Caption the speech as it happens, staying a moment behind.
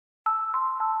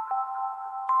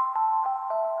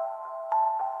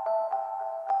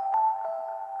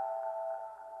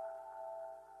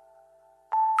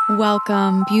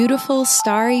Welcome, beautiful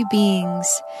starry beings,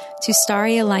 to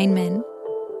Starry Alignment,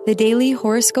 the daily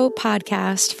horoscope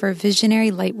podcast for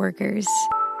visionary lightworkers.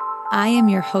 I am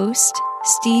your host,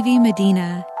 Stevie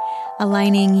Medina,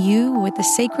 aligning you with the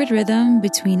sacred rhythm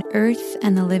between earth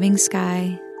and the living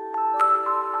sky.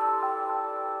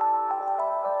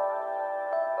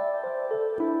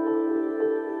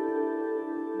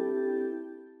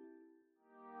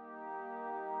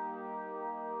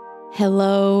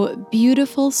 Hello,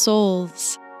 beautiful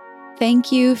souls. Thank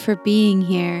you for being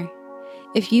here.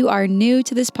 If you are new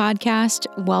to this podcast,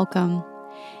 welcome.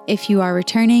 If you are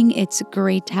returning, it's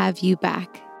great to have you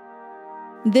back.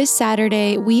 This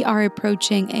Saturday, we are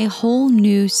approaching a whole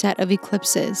new set of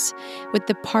eclipses, with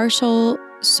the partial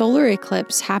solar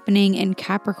eclipse happening in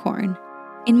Capricorn.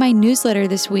 In my newsletter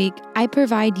this week, I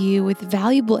provide you with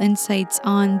valuable insights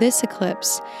on this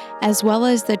eclipse, as well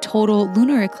as the total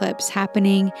lunar eclipse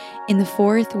happening in the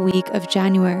 4th week of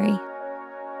January.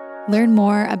 Learn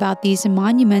more about these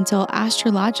monumental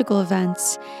astrological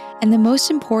events and the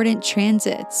most important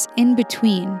transits in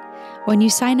between when you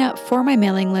sign up for my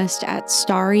mailing list at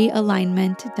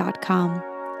starryalignment.com.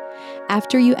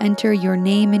 After you enter your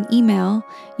name and email,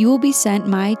 you will be sent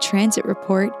my transit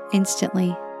report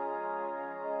instantly.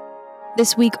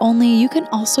 This week only, you can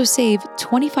also save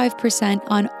 25%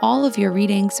 on all of your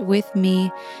readings with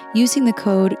me using the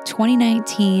code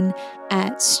 2019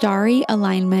 at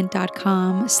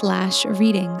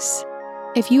starryalignment.com/readings.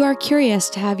 If you are curious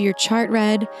to have your chart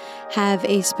read, have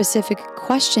a specific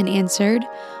question answered,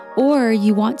 or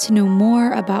you want to know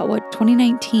more about what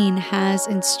 2019 has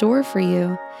in store for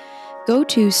you, go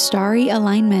to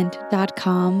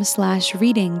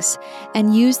starryalignment.com/readings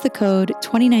and use the code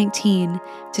 2019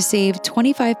 to save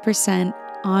 25%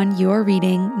 on your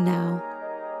reading now.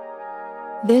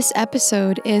 This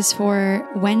episode is for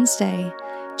Wednesday,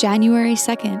 January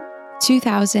 2nd,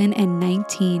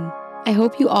 2019. I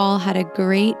hope you all had a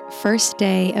great first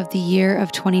day of the year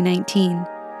of 2019.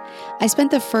 I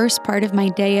spent the first part of my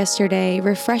day yesterday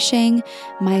refreshing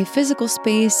my physical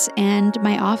space and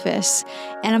my office,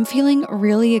 and I'm feeling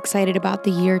really excited about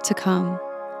the year to come.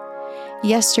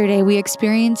 Yesterday, we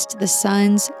experienced the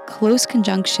Sun's close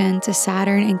conjunction to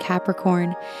Saturn in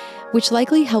Capricorn, which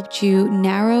likely helped you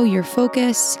narrow your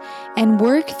focus and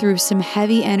work through some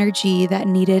heavy energy that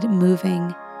needed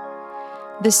moving.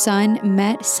 The Sun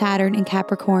met Saturn in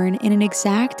Capricorn in an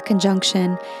exact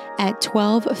conjunction at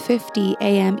 12:50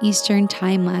 a.m. Eastern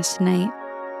Time last night.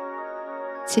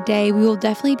 Today, we will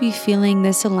definitely be feeling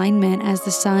this alignment as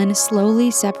the Sun slowly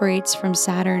separates from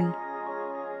Saturn.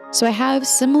 So I have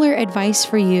similar advice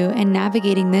for you in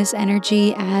navigating this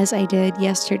energy as I did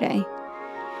yesterday.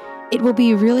 It will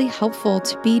be really helpful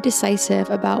to be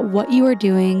decisive about what you are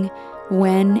doing,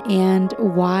 when, and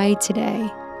why today.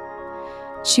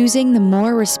 Choosing the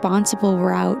more responsible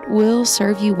route will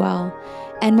serve you well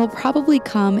and will probably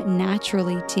come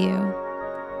naturally to you.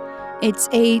 It's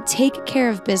a take care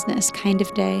of business kind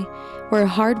of day where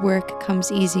hard work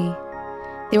comes easy.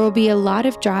 There will be a lot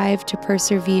of drive to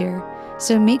persevere,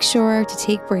 so make sure to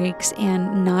take breaks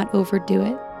and not overdo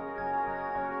it.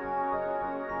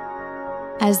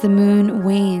 As the moon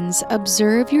wanes,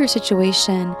 observe your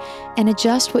situation and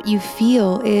adjust what you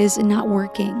feel is not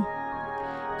working.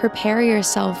 Prepare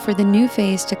yourself for the new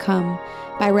phase to come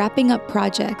by wrapping up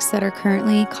projects that are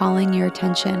currently calling your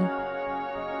attention.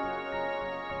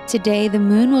 Today, the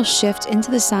moon will shift into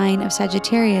the sign of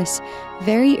Sagittarius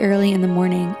very early in the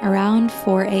morning, around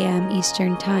 4 a.m.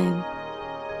 Eastern Time.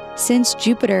 Since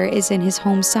Jupiter is in his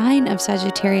home sign of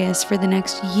Sagittarius for the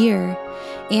next year,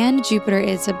 and Jupiter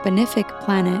is a benefic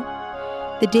planet,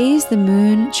 the days the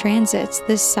moon transits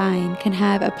this sign can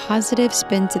have a positive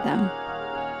spin to them.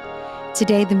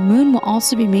 Today, the moon will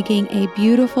also be making a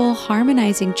beautiful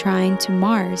harmonizing trine to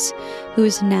Mars, who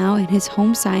is now in his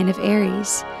home sign of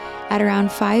Aries, at around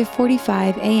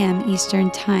 5:45 a.m. Eastern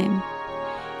Time,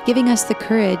 giving us the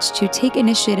courage to take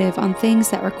initiative on things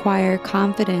that require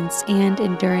confidence and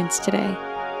endurance today.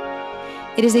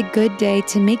 It is a good day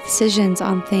to make decisions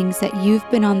on things that you've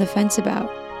been on the fence about.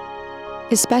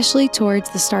 Especially towards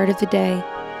the start of the day,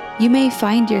 you may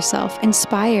find yourself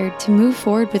inspired to move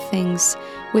forward with things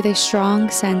with a strong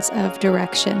sense of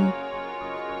direction.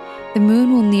 The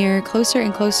moon will near closer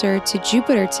and closer to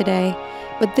Jupiter today,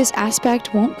 but this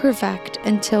aspect won't perfect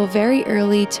until very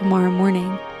early tomorrow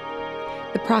morning.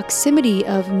 The proximity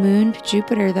of moon to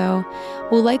Jupiter, though,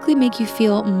 will likely make you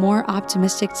feel more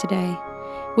optimistic today,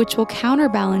 which will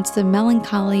counterbalance the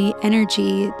melancholy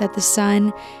energy that the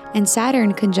Sun and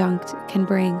Saturn conjunct can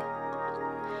bring.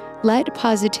 Let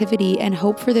positivity and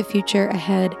hope for the future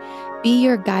ahead be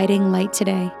your guiding light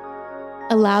today.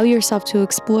 Allow yourself to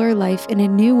explore life in a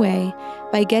new way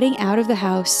by getting out of the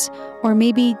house or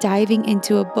maybe diving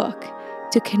into a book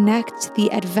to connect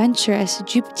the adventurous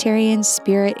Jupiterian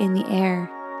spirit in the air,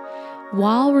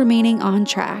 while remaining on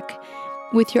track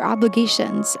with your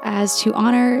obligations as to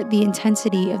honor the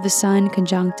intensity of the Sun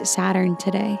conjunct Saturn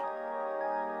today.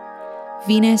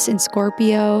 Venus in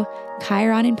Scorpio,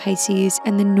 Chiron in Pisces,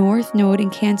 and the North Node in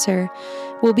Cancer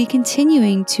will be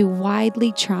continuing to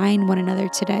widely trine one another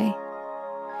today.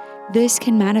 This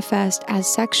can manifest as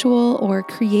sexual or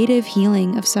creative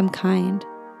healing of some kind.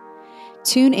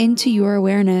 Tune into your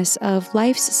awareness of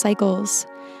life's cycles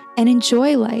and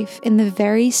enjoy life in the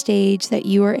very stage that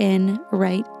you are in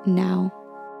right now.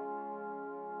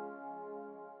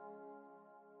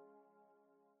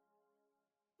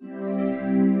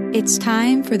 It's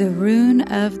time for the rune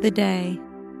of the day.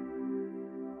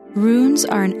 Runes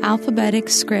are an alphabetic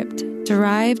script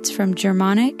derived from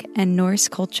Germanic and Norse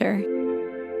culture.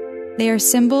 They are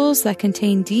symbols that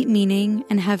contain deep meaning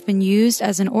and have been used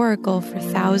as an oracle for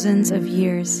thousands of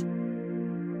years.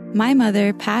 My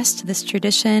mother passed this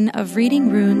tradition of reading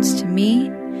runes to me,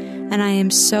 and I am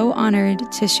so honored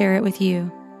to share it with you.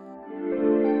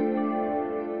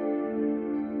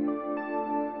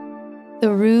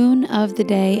 The rune of the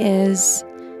day is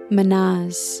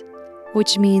Manaz,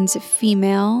 which means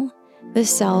female, the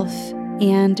self,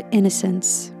 and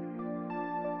innocence.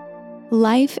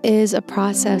 Life is a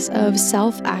process of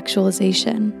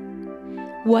self-actualization.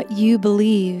 What you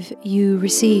believe, you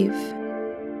receive.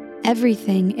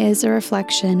 Everything is a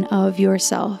reflection of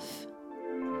yourself.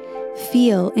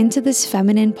 Feel into this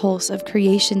feminine pulse of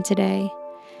creation today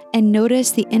and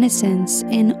notice the innocence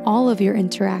in all of your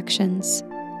interactions.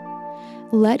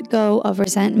 Let go of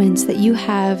resentments that you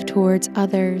have towards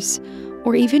others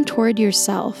or even toward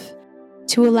yourself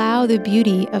to allow the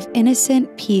beauty of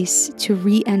innocent peace to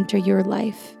re-enter your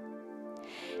life.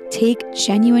 Take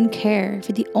genuine care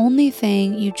for the only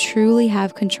thing you truly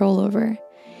have control over,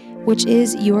 which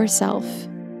is yourself.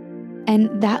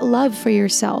 And that love for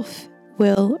yourself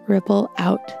will ripple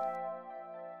out.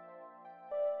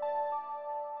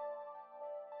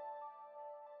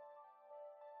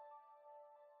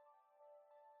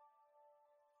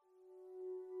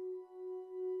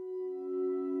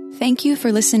 Thank you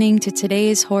for listening to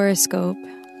today's horoscope.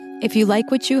 If you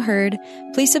like what you heard,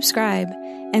 please subscribe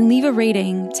and leave a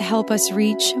rating to help us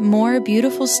reach more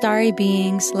beautiful starry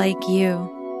beings like you.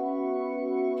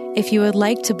 If you would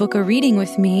like to book a reading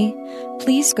with me,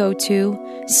 please go to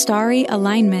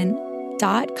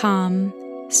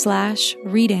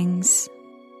starryalignment.com/readings.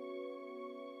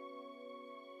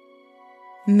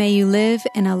 May you live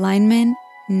in alignment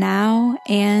now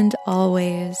and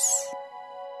always.